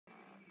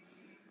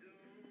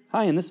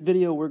Hi, in this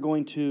video we're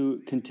going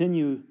to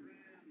continue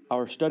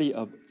our study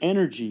of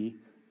energy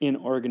in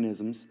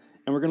organisms,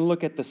 and we're going to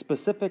look at the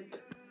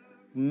specific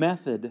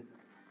method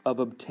of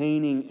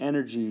obtaining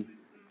energy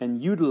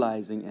and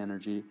utilizing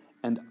energy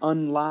and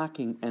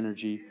unlocking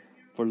energy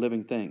for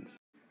living things.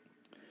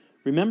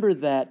 Remember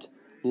that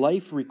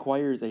life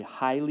requires a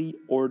highly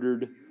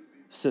ordered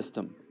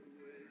system.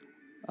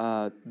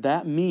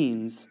 That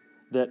means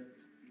that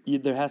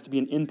there has to be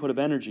an input of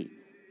energy.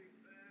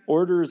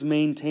 Order is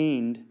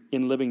maintained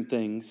in living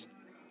things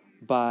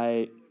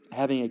by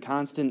having a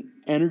constant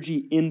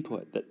energy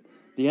input, that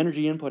the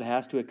energy input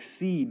has to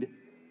exceed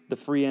the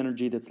free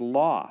energy that's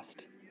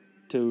lost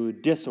to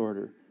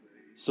disorder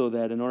so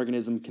that an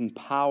organism can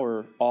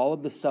power all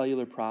of the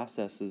cellular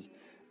processes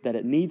that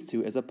it needs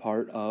to as a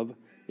part of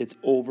its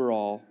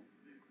overall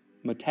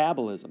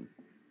metabolism.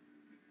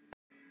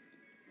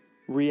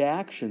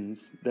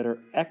 Reactions that are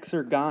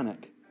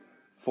exergonic,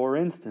 for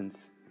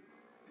instance,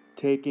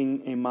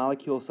 taking a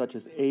molecule such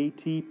as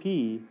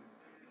ATP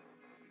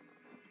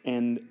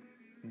and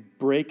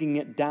breaking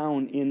it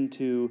down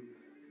into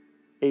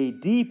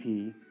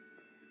ADP,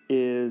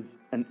 is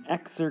an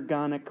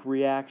exergonic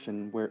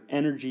reaction where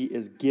energy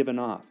is given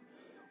off.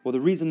 Well,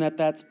 the reason that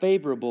that's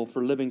favorable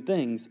for living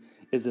things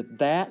is that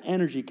that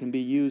energy can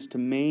be used to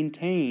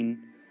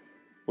maintain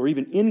or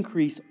even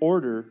increase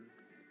order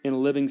in a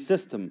living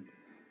system.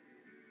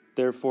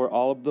 Therefore,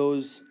 all of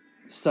those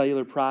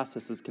cellular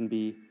processes can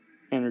be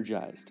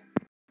energized.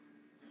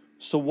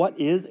 So what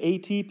is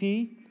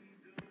ATP?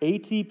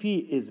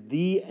 ATP is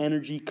the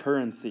energy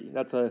currency.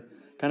 That's a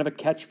kind of a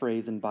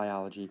catchphrase in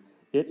biology.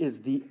 It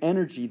is the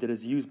energy that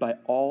is used by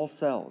all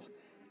cells.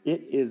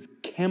 It is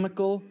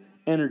chemical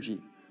energy,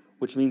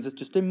 which means it's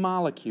just a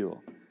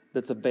molecule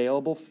that's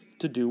available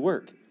to do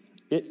work.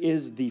 It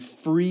is the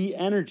free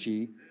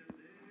energy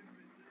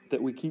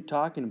that we keep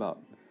talking about.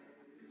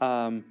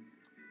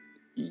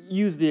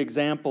 Use the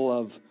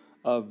example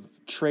of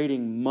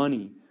trading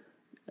money.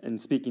 And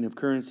speaking of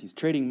currencies,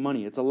 trading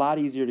money, it's a lot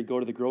easier to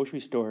go to the grocery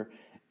store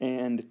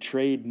and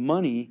trade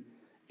money,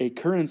 a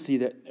currency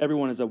that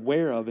everyone is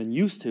aware of and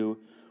used to,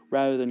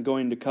 rather than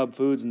going to Cub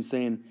Foods and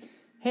saying,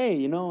 hey,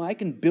 you know, I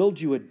can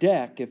build you a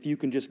deck if you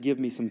can just give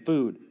me some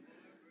food.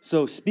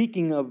 So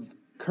speaking of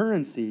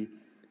currency,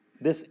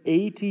 this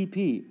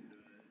ATP,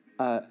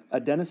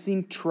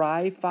 adenosine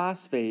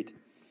triphosphate,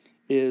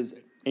 is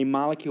a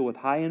molecule with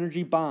high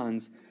energy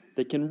bonds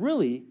that can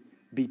really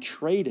be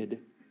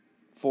traded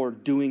for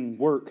doing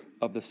work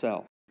of the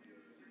cell.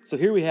 So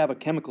here we have a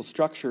chemical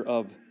structure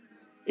of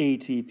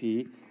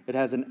ATP. It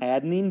has an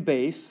adenine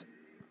base.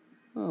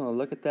 Oh,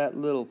 look at that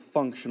little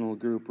functional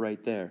group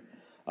right there.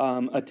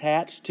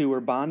 Attached to or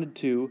bonded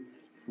to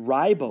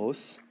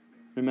ribose.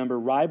 Remember,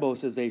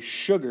 ribose is a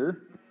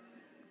sugar.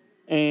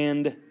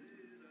 And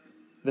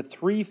the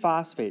three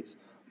phosphates.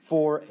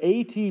 For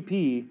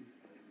ATP,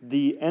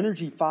 the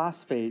energy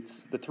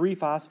phosphates, the three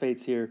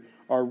phosphates here,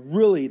 are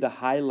really the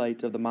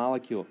highlight of the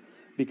molecule,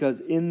 because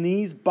in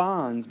these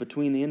bonds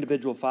between the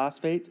individual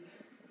phosphates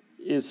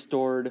is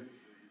stored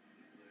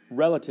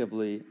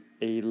relatively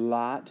a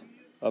lot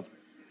of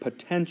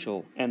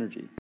potential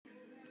energy.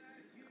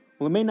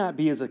 Well, it may not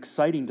be as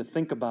exciting to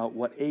think about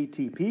what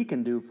ATP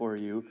can do for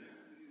you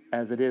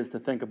as it is to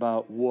think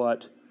about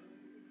what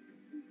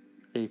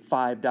a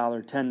 $5,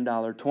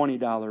 $10,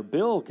 $20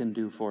 bill can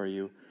do for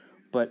you,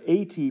 but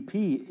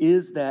ATP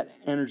is that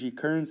energy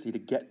currency to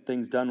get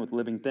things done with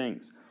living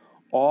things.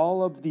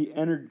 All of the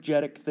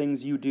energetic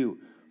things you do,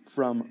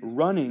 from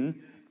running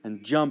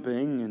and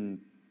jumping and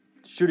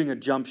shooting a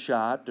jump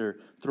shot or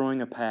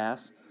throwing a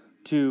pass,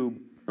 to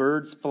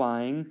birds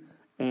flying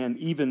and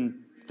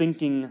even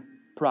thinking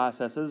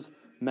processes,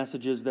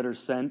 messages that are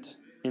sent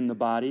in the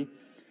body,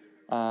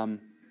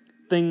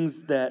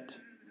 things that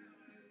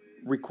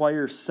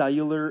require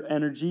cellular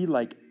energy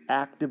like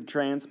active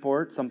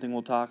transport, something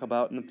we'll talk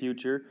about in the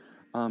future,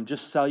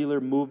 just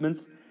cellular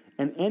movements,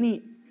 and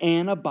any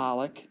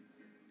anabolic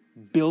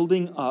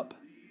building up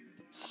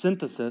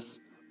synthesis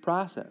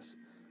process.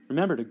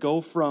 Remember, to go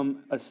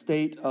from a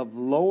state of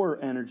lower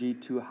energy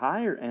to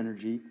higher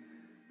energy,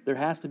 there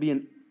has to be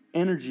an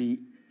energy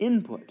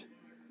input,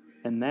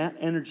 and that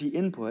energy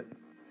input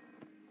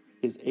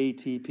is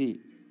ATP.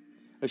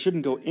 I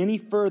shouldn't go any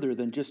further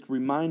than just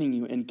reminding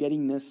you and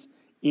getting this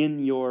in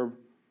your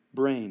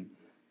brain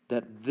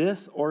that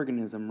this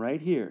organism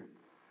right here,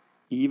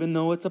 even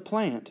though it's a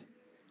plant,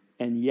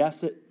 and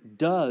yes, it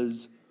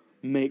does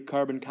make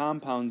carbon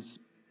compounds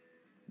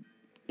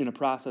in a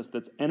process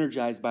that's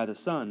energized by the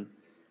sun,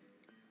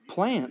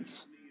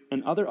 plants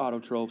and other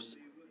autotrophs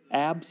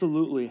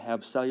absolutely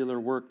have cellular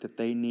work that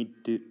they need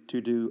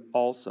to do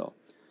also.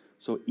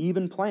 So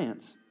even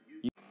plants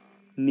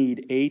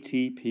need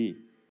ATP.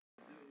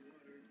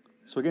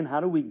 So again, how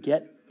do we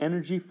get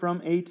energy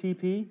from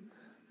ATP?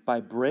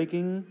 By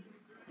breaking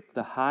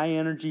the high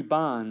energy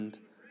bond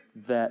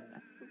that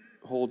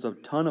holds a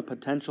ton of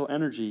potential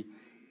energy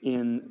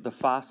in the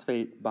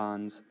phosphate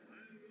bonds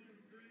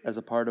as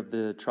a part of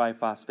the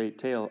triphosphate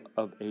tail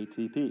of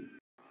ATP.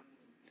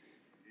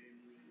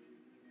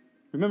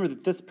 Remember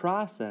that this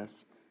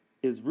process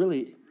is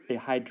really a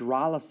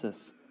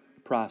hydrolysis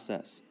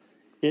process.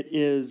 It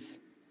is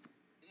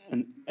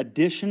an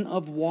addition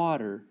of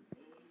water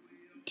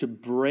to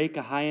break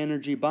a high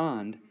energy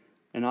bond,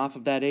 and off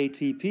of that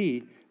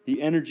ATP,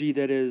 the energy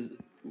that is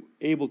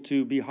able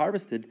to be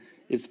harvested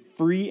is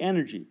free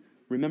energy.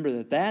 Remember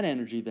that that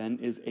energy then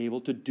is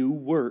able to do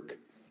work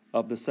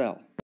of the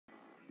cell.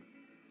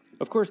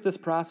 Of course, this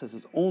process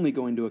is only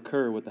going to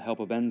occur with the help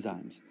of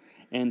enzymes,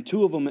 and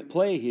two of them at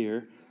play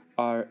here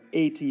are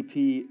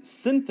ATP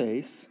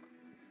synthase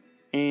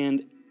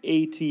and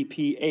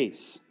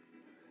ATPase.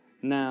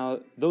 Now,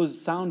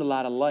 those sound a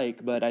lot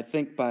alike, but I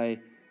think by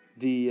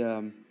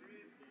the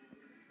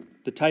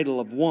title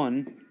of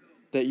one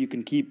that you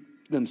can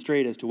keep them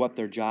straight as to what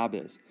their job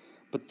is.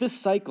 But this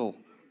cycle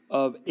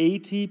of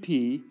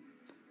ATP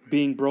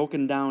being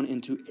broken down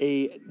into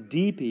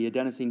ADP,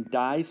 adenosine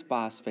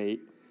diphosphate,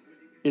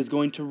 is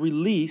going to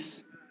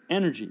release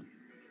energy.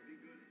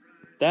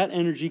 That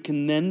energy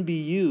can then be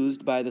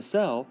used by the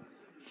cell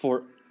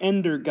for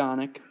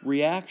endergonic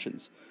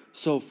reactions.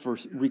 So for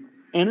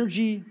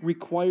energy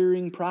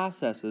requiring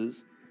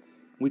processes,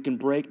 we can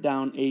break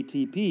down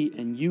ATP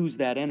and use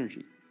that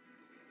energy.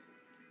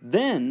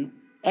 Then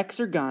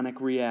exergonic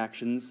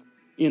reactions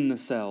in the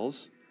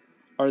cells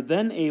are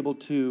then able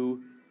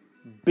to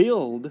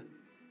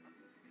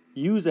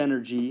use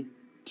energy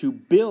to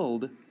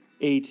build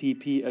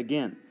ATP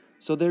again.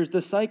 So there's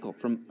the cycle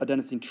from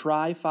adenosine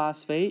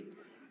triphosphate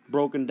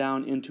broken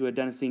down into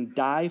adenosine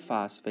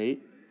diphosphate,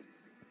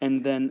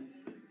 and then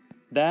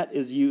that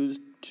is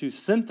used to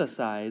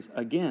synthesize,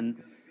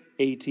 again,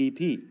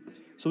 ATP.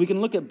 So we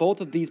can look at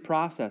both of these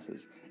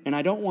processes, and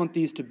I don't want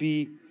these to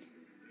be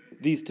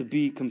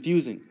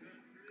confusing.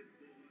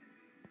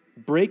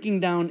 Breaking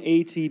down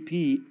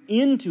ATP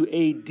into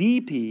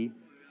ADP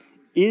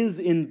is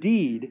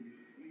indeed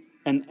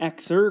an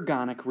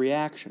exergonic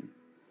reaction.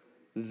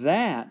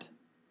 That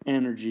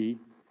energy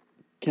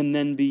can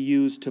then be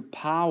used to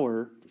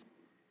power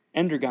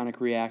endergonic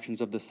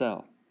reactions of the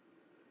cell.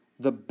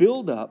 The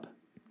buildup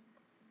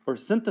or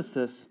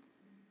synthesis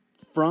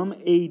from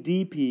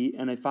ADP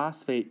and a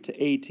phosphate to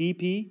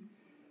ATP,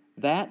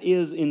 that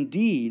is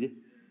indeed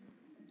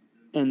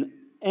an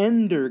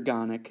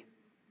endergonic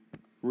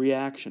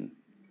reaction.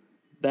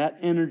 That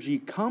energy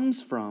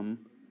comes from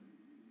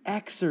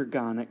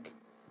exergonic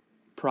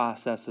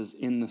processes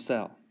in the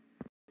cell.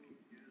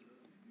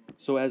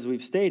 So as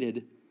we've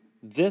stated,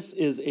 this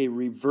is a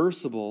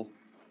reversible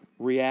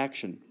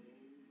reaction.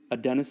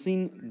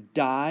 Adenosine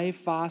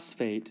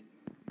diphosphate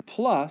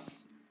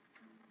plus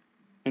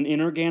an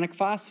inorganic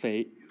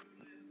phosphate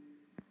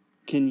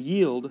can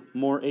yield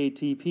more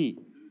ATP.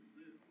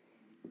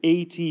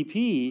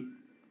 ATP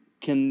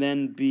can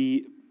then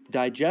be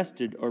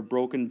digested or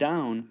broken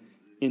down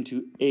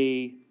into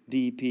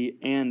ADP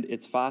and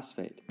its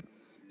phosphate.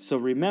 So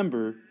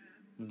remember,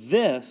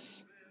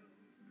 this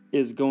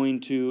is going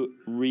to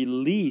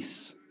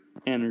release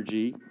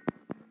energy.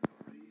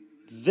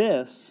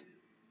 This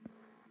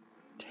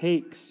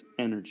takes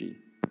energy.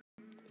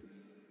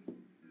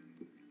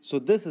 So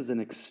this is an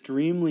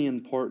extremely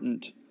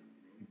important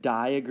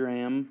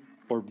diagram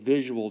or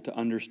visual to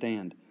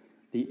understand.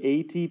 The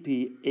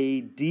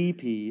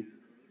ATP-ADP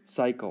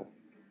cycle.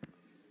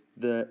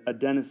 The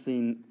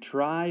adenosine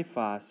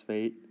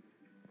triphosphate,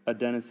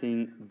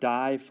 adenosine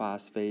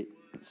diphosphate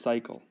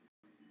cycle.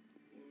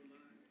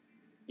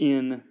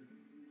 In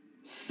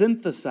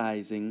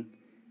synthesizing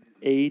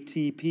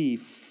ATP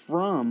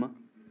from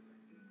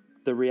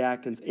the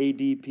reactants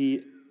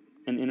ADP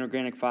and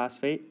inorganic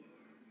phosphate,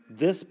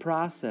 this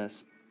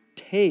process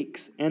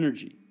takes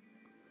energy.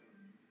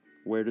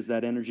 Where does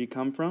that energy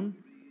come from?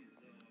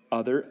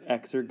 Other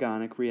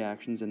exergonic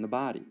reactions in the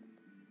body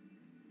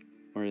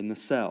or in the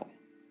cell.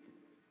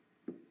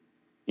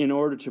 In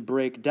order to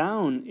break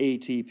down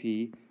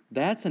ATP,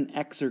 that's an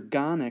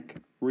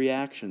exergonic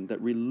reaction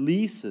that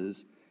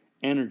releases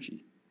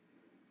energy.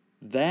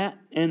 That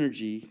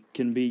energy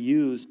can be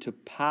used to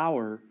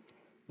power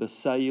the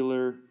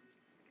cellular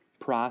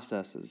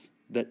processes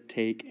that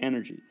take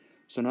energy.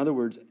 So in other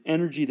words,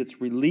 energy that's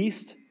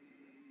released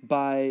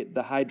by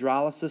the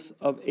hydrolysis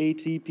of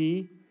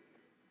ATP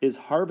is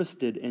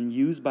harvested and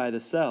used by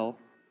the cell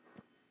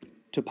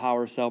to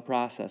power cell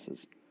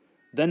processes.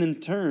 Then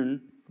in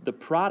turn, the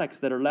products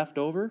that are left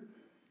over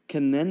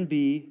can then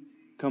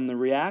become the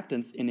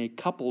reactants in a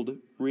coupled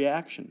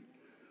reaction.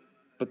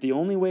 But the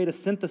only way to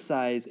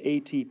synthesize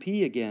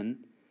ATP again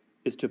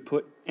is to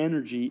put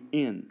energy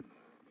in.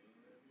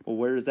 Well,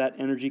 where does that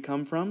energy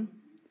come from?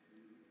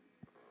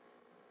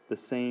 The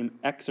same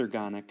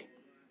exergonic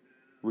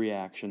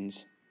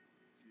reactions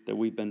that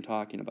we've been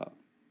talking about.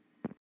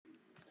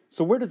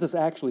 So where does this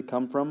actually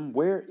come from?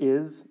 Where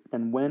is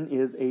and when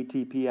is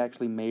ATP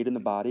actually made in the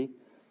body?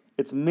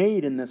 It's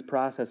made in this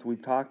process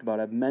we've talked about,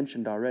 I've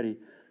mentioned already,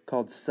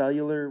 called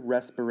cellular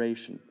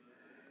respiration.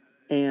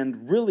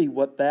 And really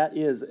what that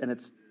is, in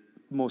its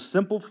most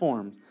simple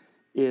form,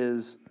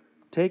 is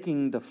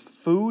taking the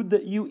food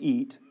that you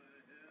eat,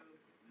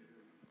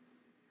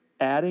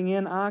 adding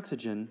in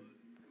oxygen,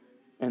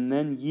 and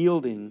then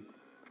yielding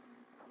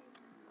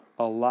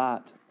a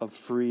lot of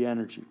free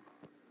energy.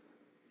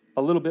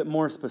 A little bit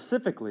more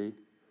specifically,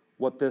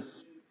 what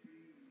this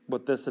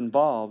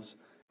involves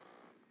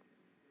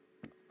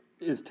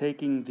is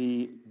taking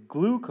the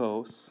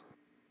glucose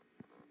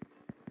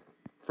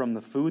from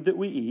the food that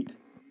we eat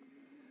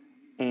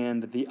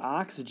and the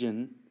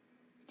oxygen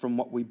from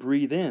what we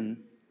breathe in,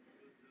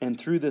 and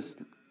through this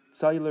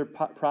cellular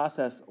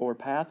process or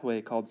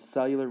pathway called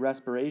cellular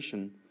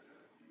respiration,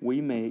 we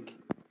make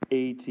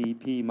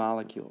ATP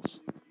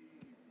molecules.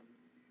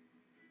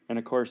 And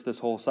of course, this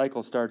whole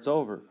cycle starts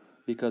over,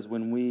 because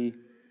when we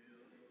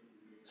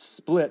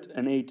split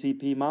an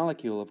ATP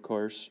molecule, of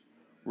course,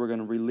 we're going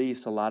to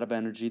release a lot of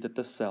energy that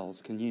the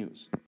cells can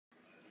use.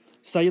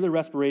 Cellular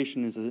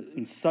respiration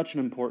is such an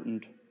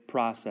important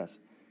process.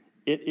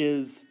 It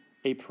is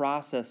a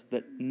process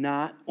that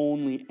not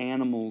only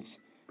animals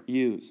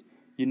use.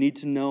 You need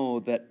to know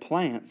that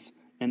plants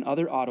and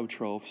other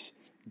autotrophs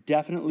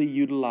definitely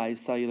utilize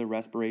cellular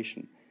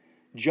respiration.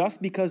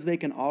 Just because they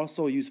can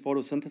also use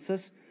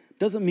photosynthesis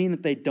doesn't mean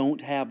that they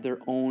don't have their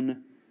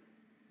own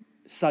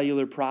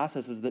cellular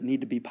processes that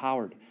need to be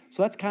powered.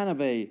 So that's kind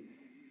of a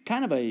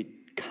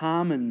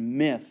common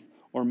myth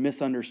or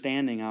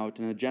misunderstanding out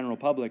in the general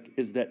public,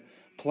 is that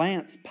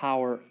plants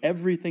power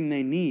everything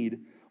they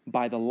need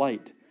by the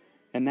light.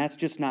 And that's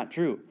just not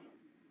true.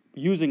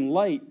 Using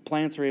light,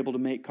 plants are able to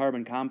make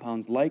carbon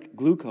compounds like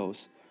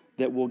glucose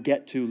that we'll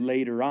get to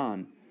later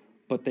on,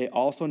 but they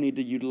also need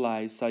to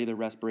utilize cellular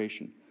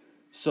respiration.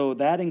 So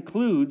that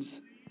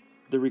includes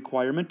the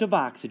requirement of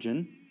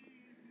oxygen,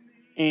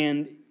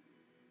 and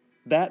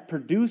that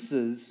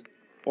produces,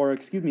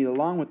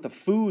 along with the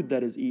food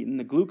that is eaten,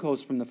 the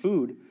glucose from the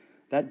food,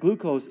 that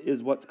glucose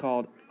is what's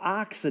called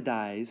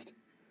oxidized,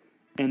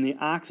 and the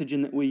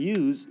oxygen that we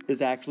use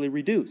is actually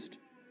reduced.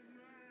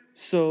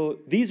 So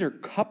these are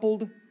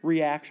coupled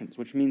reactions,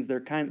 which means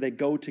they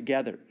go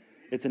together.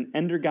 It's an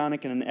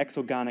endergonic and an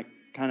exogonic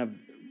kind of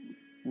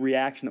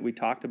reaction that we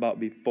talked about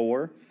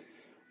before,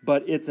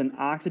 but it's an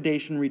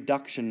oxidation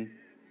reduction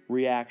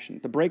reaction.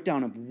 The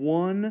breakdown of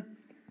one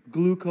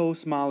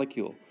glucose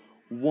molecule,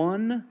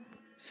 one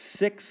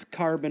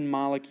 6-carbon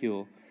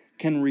molecule,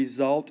 can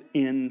result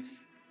in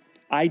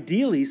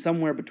ideally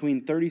somewhere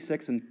between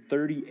 36 and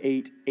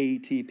 38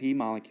 ATP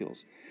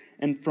molecules.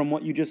 And from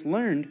what you just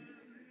learned,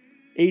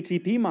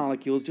 ATP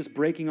molecules, just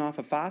breaking off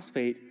a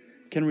phosphate,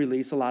 can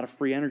release a lot of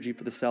free energy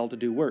for the cell to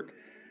do work.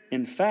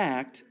 In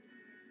fact,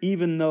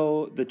 even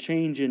though the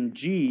change in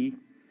G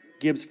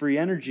gives free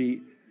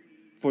energy,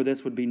 for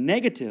this would be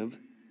negative,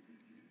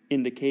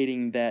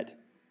 indicating that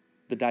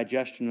the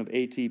digestion of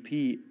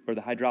ATP or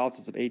the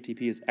hydrolysis of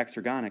ATP is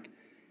exergonic,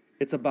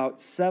 it's about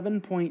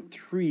 7.3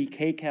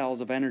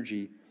 kcals of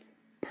energy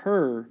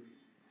per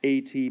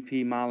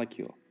ATP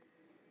molecule.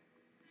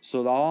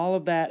 So all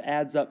of that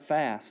adds up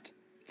fast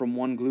from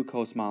one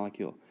glucose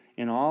molecule.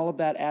 And all of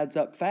that adds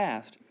up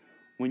fast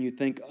when you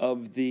think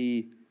of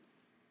the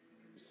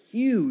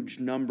huge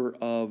number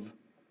of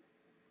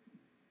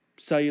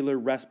cellular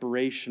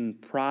respiration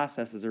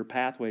processes or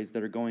pathways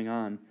that are going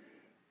on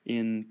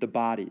in the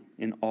body,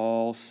 in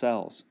all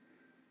cells.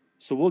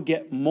 So we'll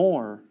get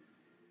more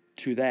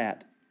to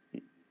that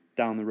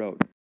down the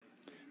road.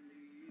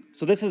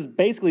 So this is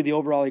basically the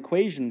overall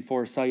equation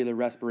for cellular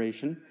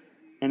respiration.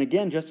 And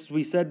again, just as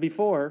we said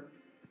before,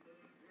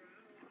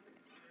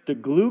 the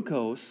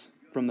glucose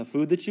from the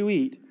food that you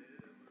eat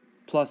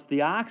plus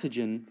the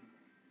oxygen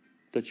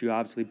that you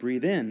obviously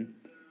breathe in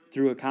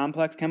through a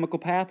complex chemical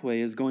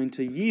pathway is going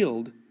to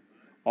yield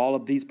all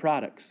of these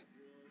products.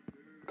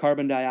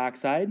 Carbon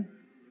dioxide,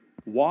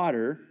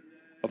 water,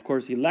 of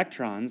course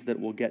electrons that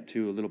we'll get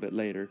to a little bit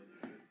later,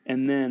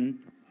 and then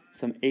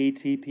some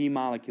ATP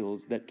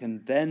molecules that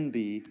can then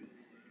be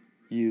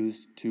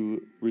used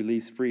to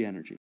release free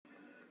energy.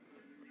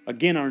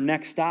 Again, our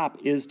next stop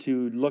is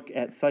to look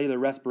at cellular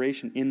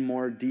respiration in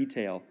more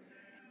detail,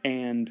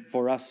 and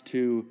for us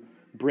to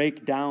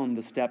break down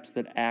the steps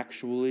that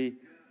actually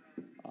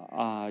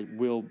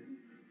will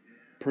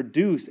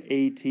produce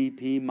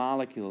ATP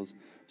molecules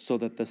so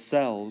that the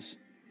cells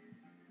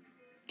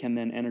can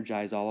then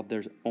energize all of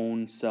their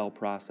own cell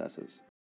processes.